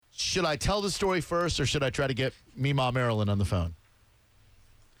Should I tell the story first, or should I try to get Meemaw Marilyn on the phone?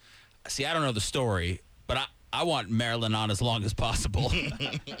 See, I don't know the story, but I want Marilyn on as long as possible.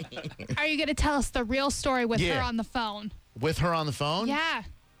 Are you going to tell us the real story with her on the phone? With her on the phone? Yeah.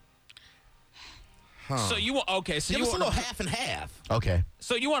 Huh. So you want So Give you us a want little half and half. Okay.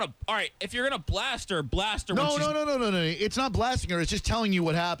 So you want to? All right. If you're gonna blast her. No. It's not blasting her. It's just telling you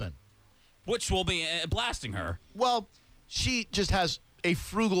what happened. Which will be blasting her. Well, she just has a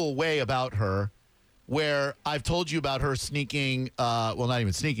frugal way about her where I've told you about her sneaking, well, not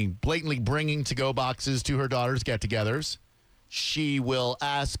even sneaking, blatantly bringing to-go boxes to her daughter's get-togethers. She will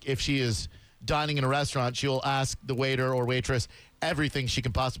ask if she is dining in a restaurant, she'll ask the waiter or waitress everything she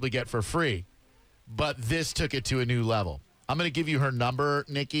can possibly get for free. But this took it to a new level. I'm going to give you her number,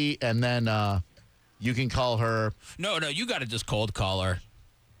 Nikki, and then you can call her. No, you got to just cold call her.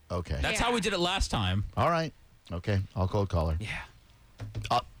 Okay. That's how we did it last time. All right. Okay. I'll cold call her.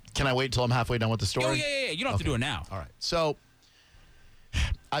 Yeah. Can I wait until I'm halfway done with the story? Oh, yeah. You don't have to do it now. All right. So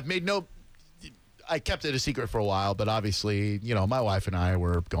I kept it a secret for a while, but obviously, my wife and I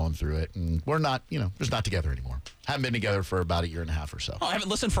were going through it, and we're not, just not together anymore. Haven't been together for about a year and a half or so. Oh, I haven't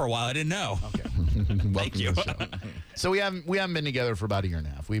listened for a while. I didn't know. Okay. Thank you. So we haven't been together for about a year and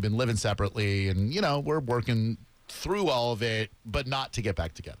a half. We've been living separately, and, we're working through all of it, but not to get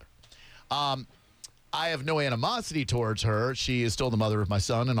back together. I have no animosity towards her. She is still the mother of my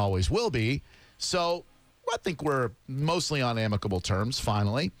son and always will be. So I think we're mostly on amicable terms,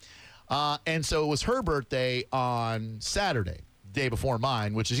 finally. And so it was her birthday on Saturday, day before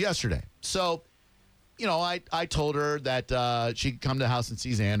mine, which is yesterday. So, I told her that she could come to the house and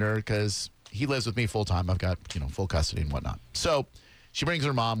see Xander because he lives with me full time. I've got, full custody and whatnot. So she brings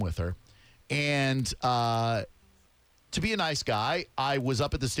her mom with her. And to be a nice guy, I was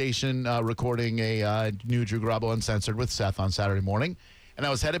up at the station recording a new Drew Garabo Uncensored with Seth on Saturday morning. And I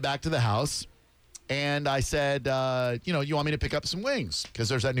was headed back to the house. And I said, you want me to pick up some wings? Because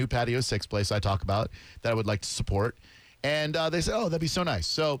there's that new Patio 6 place I talk about that I would like to support. And they said, oh, that'd be so nice.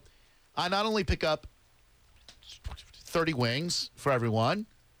 So I not only pick up 30 wings for everyone,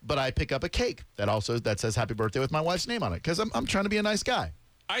 but I pick up a cake that says happy birthday with my wife's name on it. Because I'm trying to be a nice guy.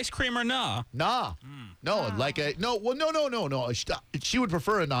 Ice cream or nah? Nah. No, no. She would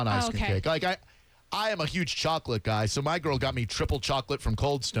prefer a non-ice cream cake. Like I am a huge chocolate guy, so my girl got me triple chocolate from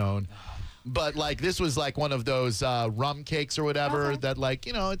Cold Stone. But, this was, one of those rum cakes or whatever that,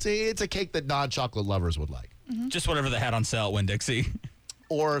 it's a cake that non-chocolate lovers would like. Mm-hmm. Just whatever they had on sale at Winn-Dixie.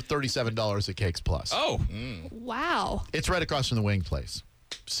 Or $37 at Cakes Plus. Oh. Wow. It's right across from the wing place.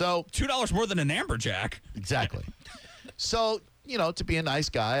 So $2 more than an Amberjack. Exactly. So, to be a nice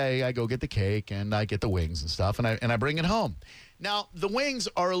guy, I go get the cake and I get the wings and stuff, and I bring it home. Now, the wings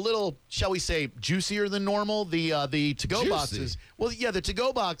are a little, shall we say, juicier than normal. The to-go boxes. Well, yeah, the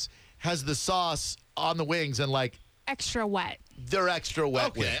to-go box has the sauce on the wings and extra wet. They're extra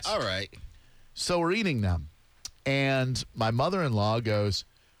wet wings. All right. So we're eating them. And my mother-in-law goes,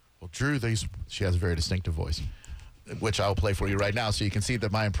 well, Drew, she has a very distinctive voice, which I'll play for you right now so you can see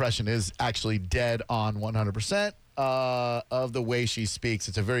that my impression is actually dead on 100% of the way she speaks.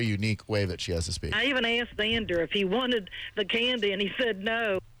 It's a very unique way that she has to speak. I even asked Xander if he wanted the candy, and he said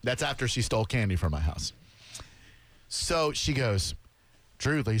no. That's after she stole candy from my house. So she goes,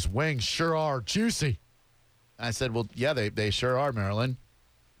 Drew, these wings sure are juicy. And I said, well, yeah, they sure are, Marilyn.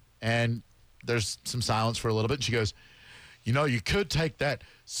 And there's some silence for a little bit. And she goes, you could take that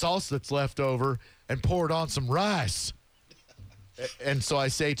sauce that's left over and pour it on some rice. And so I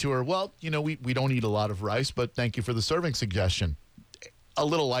say to her, well, we don't eat a lot of rice, but thank you for the serving suggestion. A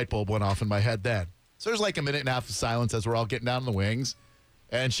little light bulb went off in my head then. So there's a minute and a half of silence as we're all getting down the wings.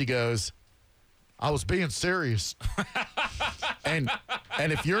 And she goes, I was being serious. and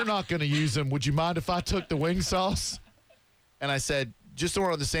if you're not going to use them, would you mind if I took the wing sauce? And I said, just so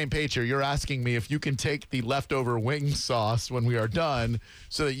we're on the same page here, you're asking me if you can take the leftover wing sauce when we are done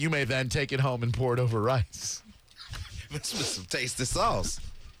so that you may then take it home and pour it over rice. This was some tasty sauce.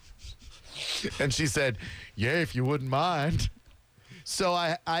 And she said, yeah, if you wouldn't mind. So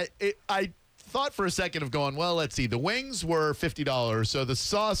I thought for a second of going, well, let's see. The wings were $50, so the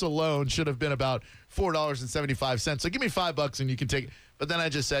sauce alone should have been about $4.75. So give me $5 and you can take it. But then I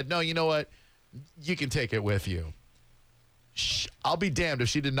just said, no, you know what? You can take it with you. I'll be damned if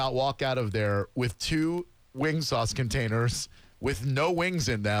she did not walk out of there with 2 wing sauce containers with no wings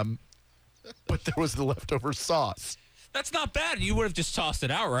in them, but there was the leftover sauce. That's not bad. You would have just tossed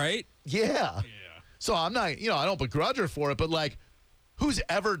it out, right? Yeah. So I'm not, I don't begrudge her for it, but who's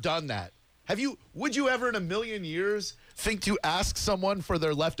ever done that? Would you ever in a million years think to ask someone for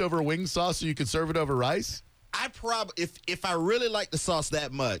their leftover wing sauce so you could serve it over rice? I probably, if I really like the sauce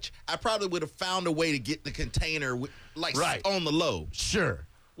that much, I probably would have found a way to get the container Right. on the low. Sure.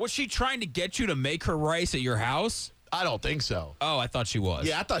 Was she trying to get you to make her rice at your house? I don't think so. Oh, I thought she was.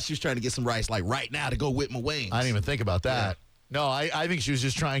 Yeah, I thought she was trying to get some rice like right now to go with my wings. I didn't even think about that. No, I think she was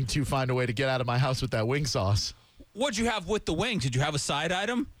just trying to find a way to get out of my house with that wing sauce. What'd you have with the wings? Did you have a side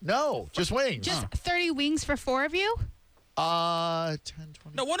item? No, just wings. Just 30 wings for 4 of you? 10,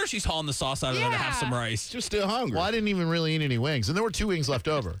 20. No wonder she's hauling the sauce out of there to have Yeah. some rice. She was still hungry. Well, I didn't even really eat any wings, and there were 2 wings left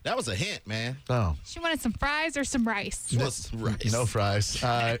over. That was a hint, man. Oh, She wanted some fries or some rice? Just rice. no fries.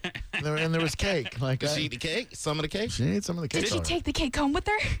 And there was cake. Like Did she eat the cake? Some of the cake? she ate some of the cake. Did she already. take the cake home with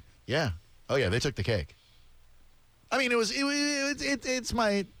her? Yeah. Oh yeah, they took the cake. I mean, it's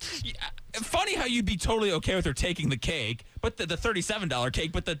my. Yeah, funny how you'd be totally okay with her taking the cake, but the $37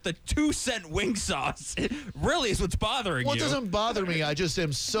 cake, but the 2-cent wing sauce really is what's bothering Well, it you. doesn't bother me. I just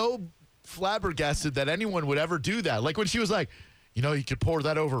am so flabbergasted that anyone would ever do that. Like when she was like, you could pour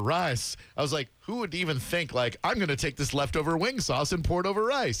that over rice. I was like, who would even think like I'm going to take this leftover wing sauce and pour it over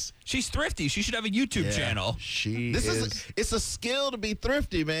rice? She's thrifty. She should have a YouTube channel. She This is. it's a skill to be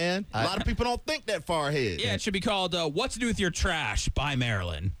thrifty, man. A lot of people don't think that far ahead. Yeah, it should be called What to Do with Your Trash by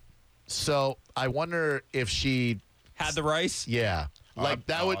Marilyn. So I wonder if she. Had the rice? Yeah. Like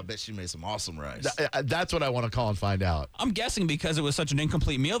that would. I bet she made some awesome rice. That's what I want to call and find out. I'm guessing because it was such an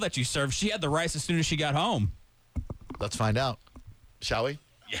incomplete meal that you served, she had the rice as soon as she got home. Let's find out. Shall we?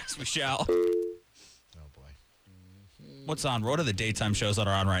 Yes, we shall. Oh boy. What's on? What are the daytime shows that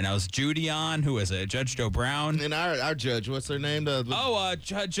are on right now? Is Judy on? Who is it? Judge Joe Brown? And our judge, what's her name?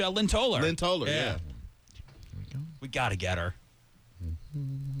 Judge Lynn Toller. Lynn Toller, yeah. We got to get her.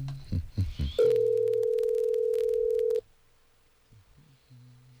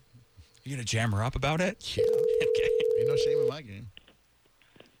 You going to jam her up about it? Yeah. Okay. Ain't no shame in my game.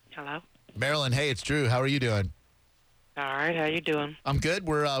 Hello. Marilyn, hey, it's Drew. How are you doing? All right. How you doing? I'm good.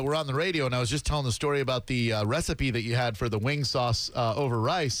 We're on the radio, and I was just telling the story about the recipe that you had for the wing sauce over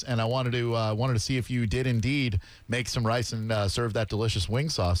rice, and I wanted to see if you did indeed make some rice and serve that delicious wing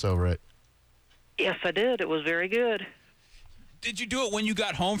sauce over it. Yes, I did. It was very good. Did you do it when you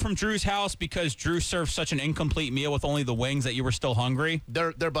got home from Drew's house because Drew served such an incomplete meal with only the wings that you were still hungry?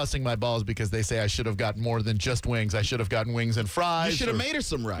 They're busting my balls because they say I should have gotten more than just wings. I should have gotten wings and fries. You should have or made her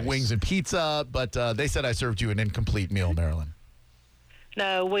some rice. wings and pizza, but they said I served you an incomplete meal, Marilyn.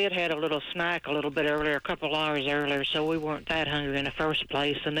 No, we had a little snack a little bit earlier, a couple hours earlier, so we weren't that hungry in the first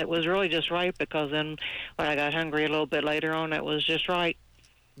place. And it was really just right because then when I got hungry a little bit later on, it was just right.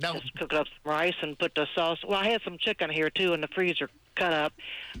 Now, Just cooked up some rice and put the sauce. Well, I had some chicken here, too, in the freezer, cut up,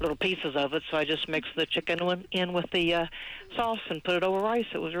 little pieces of it. So I just mixed the chicken in with the sauce and put it over rice.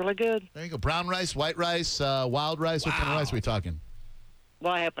 It was really good. there you go. Brown rice, white rice, wild rice. What kind of rice are we talking?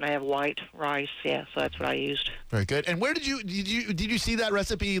 Well, I happen to have white rice, yeah, so that's what I used. Very good. And where did you see that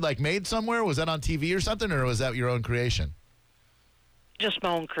recipe like made somewhere? Was that on TV or something, or was that your own creation? Just my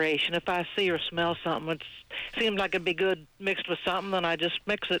own creation. If I see or smell something, it seems like it'd be good mixed with something, then I just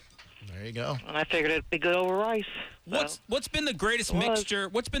mix it. There you go. And I figured it'd be good over rice. So. What's been the greatest It was. mixture?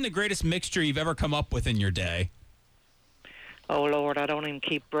 What's been the greatest mixture you've ever come up with in your day? Oh Lord, I don't even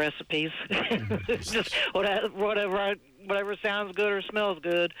keep recipes. Just whatever sounds good or smells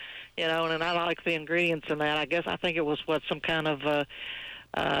good, And I like the ingredients in that. I think it was some kind of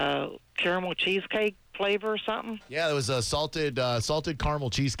caramel cheesecake flavor or something. Yeah, there was a salted caramel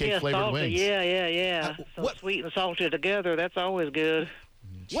cheesecake flavored salty. wings. Yeah. So what- sweet and salty together. That's always good.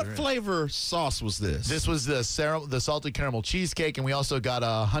 What flavor sauce was this? This was the salted caramel cheesecake, and we also got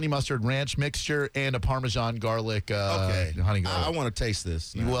a honey mustard ranch mixture and a Parmesan garlic okay. honey garlic. I want to taste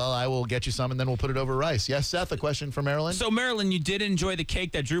this. now. Well, I will get you some, and then we'll put it over rice. Yes, Seth, a question for Marilyn? So, Marilyn, you did enjoy the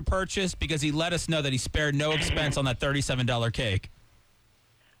cake that Drew purchased because he let us know that he spared no expense on that $37 cake.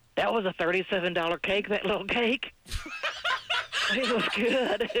 That was a $37 cake, that little cake. It was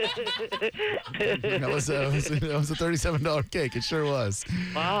good. That was a $37 cake. It sure was.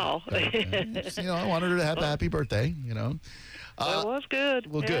 Wow. Just, I wanted her to have a happy birthday, It was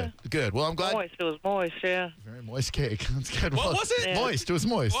good. Well, yeah. good. Well, I'm glad. Moist. It was moist, yeah. Very moist cake. That's good. What Well, was it? Yeah. Moist. It was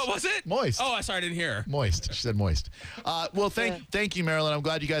moist. What was it? Moist. Oh, sorry, I didn't hear. Moist. She said moist. Well, thank you, Marilyn. I'm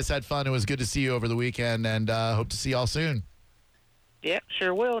glad you guys had fun. It was good to see you over the weekend, and hope to see y'all soon. Yep,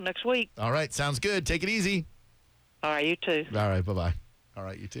 sure will. Next week. All right. Sounds good. Take it easy. All right, you too. All right. Bye-bye. All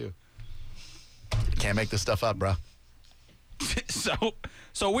right. You too. Can't make this stuff up, bro.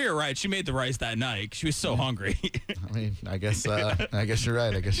 So we were right. She made the rice that night. She was so hungry. I mean, I guess you're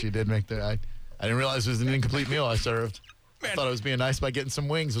right. I guess you did make the. I didn't realize it was an incomplete meal I served. I thought I was being nice by getting some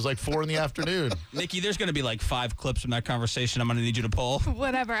wings. It was like 4 in the afternoon. Nikki, there's going to be like 5 clips from that conversation I'm going to need you to pull.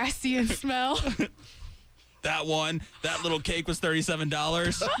 Whatever I see and smell. That one, that little cake was $37.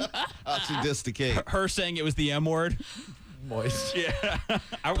 She dissed the cake. Her saying it was the M word. Moist. Yeah.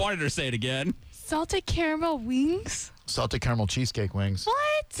 I wanted her to say it again. Salted caramel wings? Salted caramel cheesecake wings.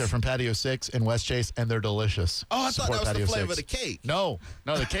 What? They're from Patio 6 in West Chase, and they're delicious. Oh, I thought Support that was Patio the flavor 6. of the cake. No,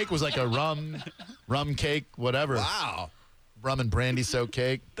 the cake was like a rum cake, whatever. Wow. Rum and brandy soaked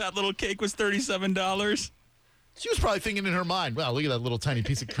cake. That little cake was $37. She was probably thinking in her mind, wow, look at that little tiny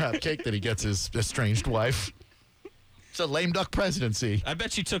piece of crap cake that he gets his estranged wife. It's a lame duck presidency. I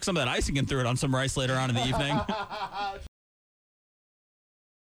bet she took some of that icing and threw it on some rice later on in the evening.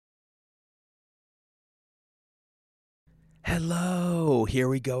 Hello, here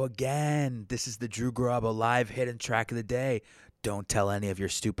we go again. This is the Drew Garabo live hidden track of the day. Don't tell any of your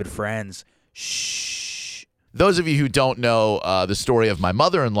stupid friends. Shh. Those of you who don't know the story of my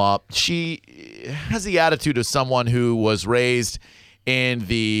mother-in-law, she has the attitude of someone who was raised in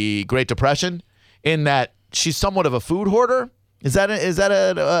the Great Depression, in that she's somewhat of a food hoarder. Is that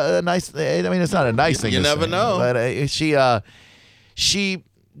a nice? I mean, it's not a nice thing. You to never say, know. But she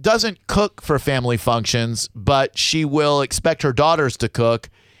doesn't cook for family functions, but she will expect her daughters to cook.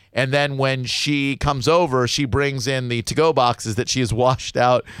 And then when she comes over, she brings in the to-go boxes that she has washed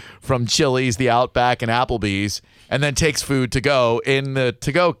out from Chili's, the Outback, and Applebee's, and then takes food to go in the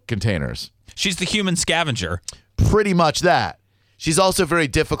to-go containers. She's the human scavenger. Pretty much that. She's also very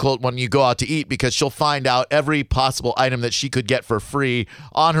difficult when you go out to eat because she'll find out every possible item that she could get for free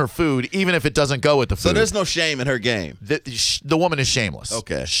on her food, even if it doesn't go with the food. So there's no shame in her game. The woman is shameless.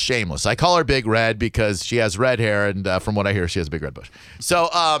 Okay. Shameless. I call her Big Red because she has red hair, and from what I hear, she has a big red bush. So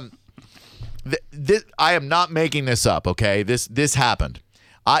I am not making this up, okay? This happened.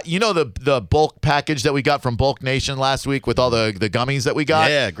 You know the bulk package that we got from Bulk Nation last week with all the gummies that we got?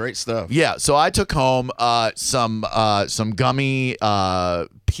 Yeah, great stuff. Yeah, so I took home some gummy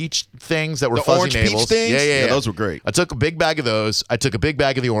peach things that were The fuzzy orange peach navels. things? Yeah, Yeah, those were great. I took a big bag of those. I took a big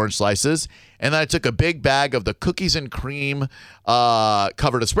bag of the orange slices, and then I took a big bag of the cookies and cream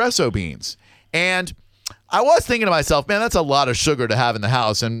covered espresso beans. And I was thinking to myself, man, that's a lot of sugar to have in the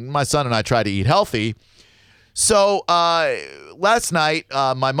house, and my son and I try to eat healthy. So last night,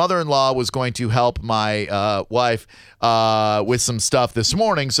 my mother-in-law was going to help my wife with some stuff this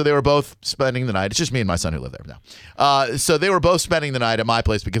morning. So they were both spending the night. It's just me and my son who live there now. So they were both spending the night at my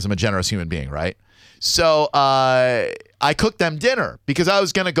place because I'm a generous human being, right? So I cooked them dinner because I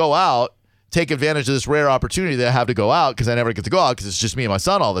was going to go out, take advantage of this rare opportunity that I have to go out because I never get to go out because it's just me and my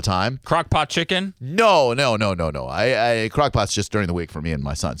son all the time. Crock-pot chicken? No. I Crock-pot's just during the week for me and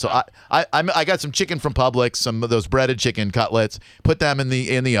my son. So I got some chicken from Publix, some of those breaded chicken cutlets, put them in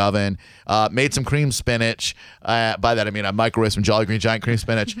the oven, made some cream spinach. By that I mean I microwaved some Jolly Green Giant cream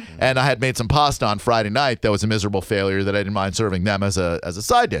spinach, and I had made some pasta on Friday night that was a miserable failure that I didn't mind serving them as a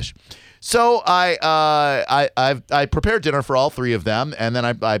side dish. So I prepared dinner for all three of them, and then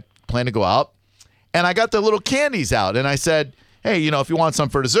I plan to go out, and I got the little candies out, and I said, hey, if you want some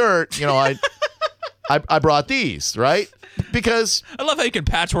for dessert, I brought these, right? Because I love how you can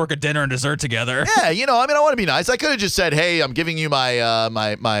patchwork a dinner and dessert together. yeah, I want to be nice. I could have just said, hey, I'm giving you my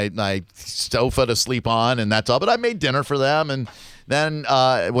my sofa to sleep on, and that's all. But I made dinner for them, and then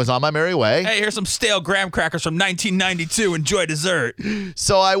was on my merry way. Hey, here's some stale graham crackers from 1992. Enjoy dessert.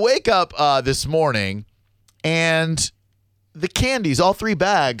 So I wake up this morning, and the candies, all 3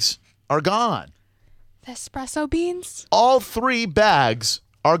 bags, are gone. The espresso beans? All 3 bags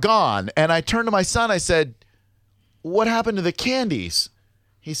are gone. And I turned to my son. I said, what happened to the candies?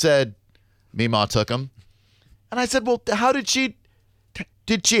 He said, Meemaw took them. And I said, well, how did she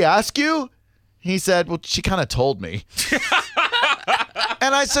ask you? He said, well, she kind of told me.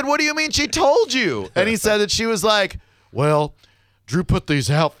 And I said, what do you mean she told you? And he said that she was like, well, Drew put these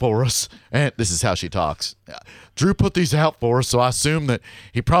out for us. And this is how she talks. Drew put these out for us, so I assume that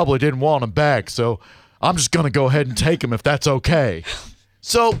he probably didn't want them back. So I'm just going to go ahead and take them if that's okay.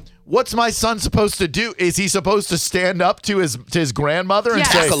 So what's my son supposed to do? Is he supposed to stand up to his grandmother and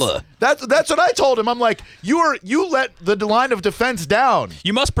Yes. say, Tackle. that's what I told him. I'm like, you let the line of defense down.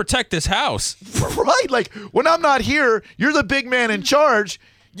 You must protect this house. Right? Like when I'm not here, you're the big man in charge.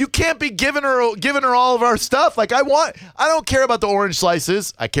 You can't be giving her all of our stuff. Like I don't care about the orange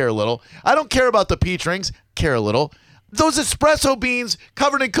slices. I care a little. I don't care about the peach rings. Care a little. Those espresso beans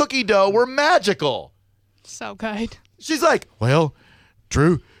covered in cookie dough were magical. So good. She's like, well,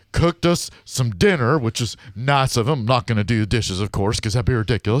 Drew cooked us some dinner, which is nice of him. I'm not going to do the dishes, of course, because that'd be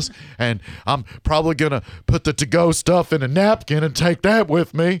ridiculous. And I'm probably going to put the to-go stuff in a napkin and take that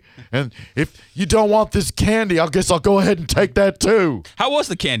with me. And if you don't want this candy, I guess I'll go ahead and take that too. How was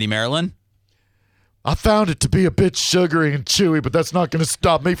the candy, Marilyn? I found it to be a bit sugary and chewy, but that's not going to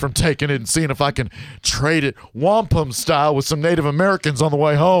stop me from taking it and seeing if I can trade it wampum style with some Native Americans on the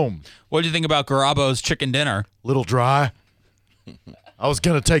way home. What do you think about Garabo's chicken dinner? Little dry. I was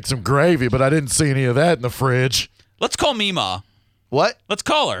going to take some gravy, but I didn't see any of that in the fridge. Let's call Mima. What? Let's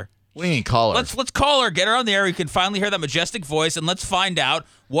call her. What do you mean call her? Let's call her, get her on the air. You can finally hear that majestic voice, and let's find out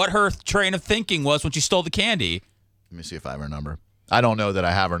what her train of thinking was when she stole the candy. Let me see if I have her number. I don't know that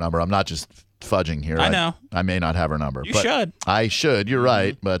I have her number. I'm not just fudging here. I know. I may not have her number. You but should. I should. You're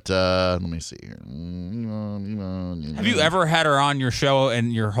right. But let me see here. Have you ever had her on your show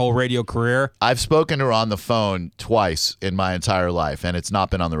in your whole radio career? I've spoken to her on the phone twice in my entire life, and it's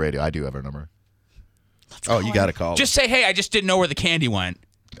not been on the radio. I do have her number. Oh, you got to call. Just say, hey, I just didn't know where the candy went.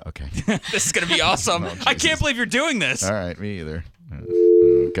 Okay. This is going to be awesome. I can't believe you're doing this. All right. Me either.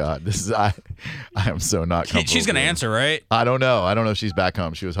 Oh, God. This is I am so not comfortable. She's going to with it. answer, right? I don't know. I don't know if she's back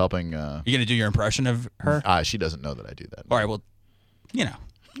home. She was helping. You going to do your impression of her? She doesn't know that I do that. All right, well, you know,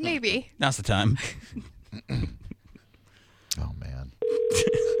 Maybe. now's the time. Oh, man.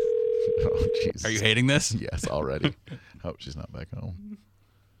 Oh, Jesus. Are you hating this? Yes, already. Hope she's not back home.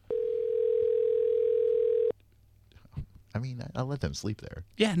 I mean, I'll let them sleep there.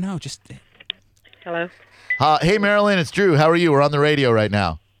 Yeah, no, just Hello. Hey, Marilyn, it's Drew. How are you? We're on the radio right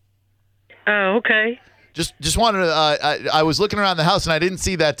now. Oh, okay. Just wanted to. I was looking around the house and I didn't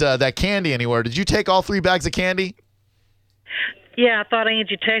see that candy anywhere. Did you take all 3 bags of candy? Yeah, I thought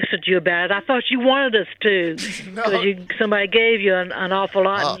Angie texted you about it. I thought you wanted us to because somebody gave you an awful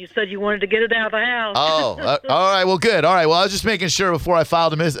lot, and you said you wanted to get it out of the house. Oh, all right. Well, good. All right. Well, I was just making sure before I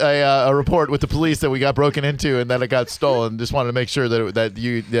filed a report with the police that we got broken into and that it got stolen. Just wanted to make sure that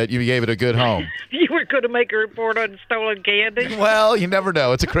you gave it a good home. You were going to make a report on stolen candy? Well, you never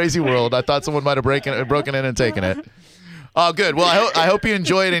know. It's a crazy world. I thought someone might have broken in and taken it. Oh, good. Well, I hope you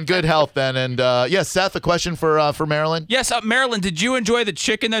enjoy it in good health then. And yes, Seth, a question for Marilyn. yes. Marilyn, did you enjoy the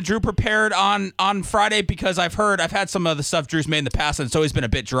chicken that Drew prepared on Friday? Because I've had some of the stuff Drew's made in the past, and it's always been a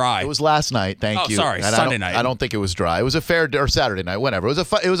bit dry. It was last night. Thank Oh, you. sorry, And Sunday night. I don't think it was dry. It was a or Saturday night, whatever.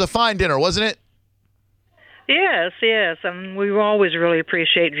 It was a fine dinner, wasn't it? Yes. We always really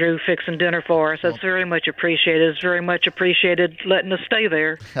appreciate Drew fixing dinner for us. That's very much appreciated. It's very much appreciated letting us stay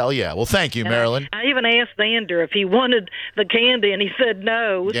there. Hell yeah. Well, thank you, Marilyn. I even asked Ander if he wanted the candy, and he said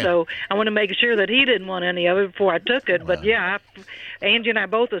no. Yeah. So I want to make sure that he didn't want any of it before I took it. But yeah, Angie and I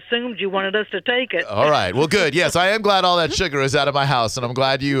both assumed you wanted us to take it. All right. Well, good. Yes, I am glad all that sugar is out of my house, and I'm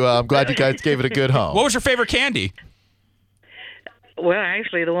glad you guys gave it a good home. What was your favorite candy? Well,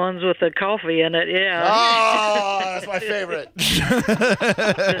 actually, the ones with the coffee in it, yeah. Oh, that's my favorite. Just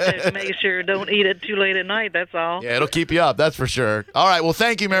have to make sure don't eat it too late at night, that's all. Yeah, it'll keep you up, that's for sure. All right. Well,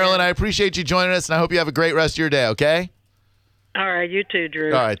 thank you, Marilyn. I appreciate you joining us, and I hope you have a great rest of your day, okay? All right, you too,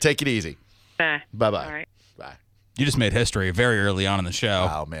 Drew. All right. Take it easy. Bye. Bye-bye. All right. Bye. You just made history very early on in the show.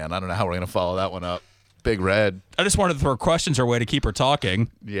 Oh, man. I don't know how we're going to follow that one up. Big Red. I just wanted to throw questions her way to keep her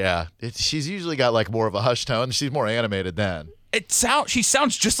talking. Yeah. She's usually got like more of a hush tone. She's more animated then. She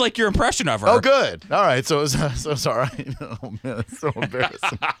sounds just like your impression of her. Oh, good. All right. So it's all right. Oh, man. That's so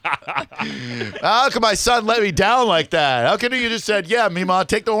embarrassing. How can my son let me down like that? How can you just said, yeah, Mima,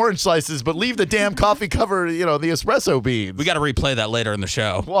 take the orange slices, but leave the damn coffee cover, the espresso beans? We got to replay that later in the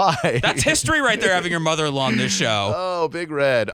show. Why? That's history right there, having your mother-in-law on this show. Oh, Big Red.